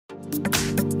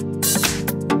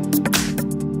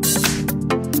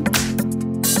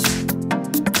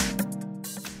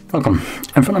Welcome,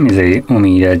 in front of me is a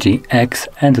UMIDIGI X,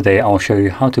 and today I'll show you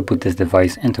how to put this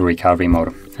device into recovery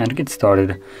mode. And to get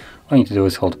started, all you need to do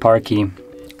is hold power key,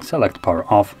 select power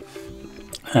off,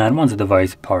 and once the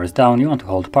device powers down, you want to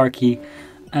hold power key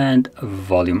and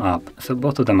volume up. So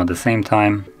both of them at the same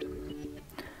time.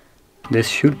 This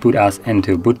should put us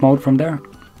into boot mode from there.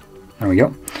 There we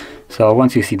go. So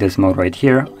once you see this mode right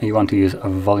here, you want to use a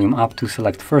volume up to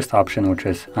select first option, which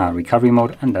is recovery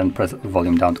mode, and then press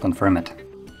volume down to confirm it.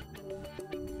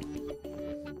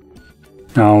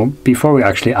 Now, before we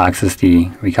actually access the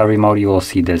recovery mode, you will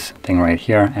see this thing right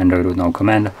here, Android with no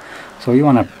command. So you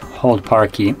want to hold power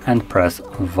key and press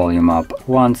volume up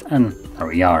once, and there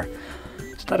we are.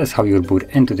 So that is how you would boot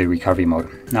into the recovery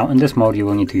mode. Now in this mode you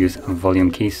will need to use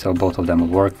volume keys, so both of them will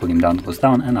work. Volume down goes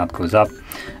down and up goes up.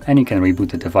 And you can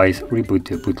reboot the device, reboot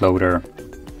the bootloader,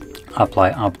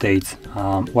 apply updates,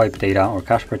 wipe data or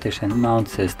cache partition, mount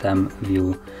system,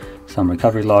 view some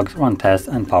recovery logs, run tests,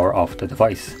 and power off the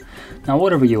device. Now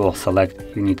whatever you will select,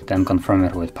 you need to then confirm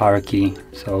it with power key.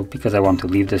 So because I want to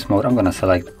leave this mode, I'm going to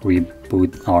select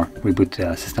reboot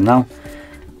the system now.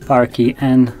 Power key,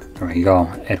 and there we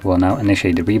go. It will now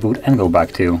initiate the reboot and go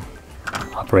back to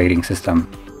operating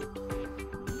system.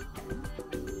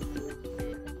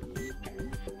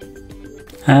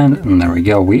 And there we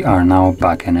go, we are now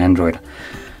back in Android.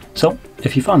 So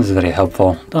if you found this video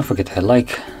helpful, don't forget to hit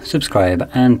like, subscribe,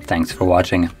 and thanks for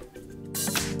watching.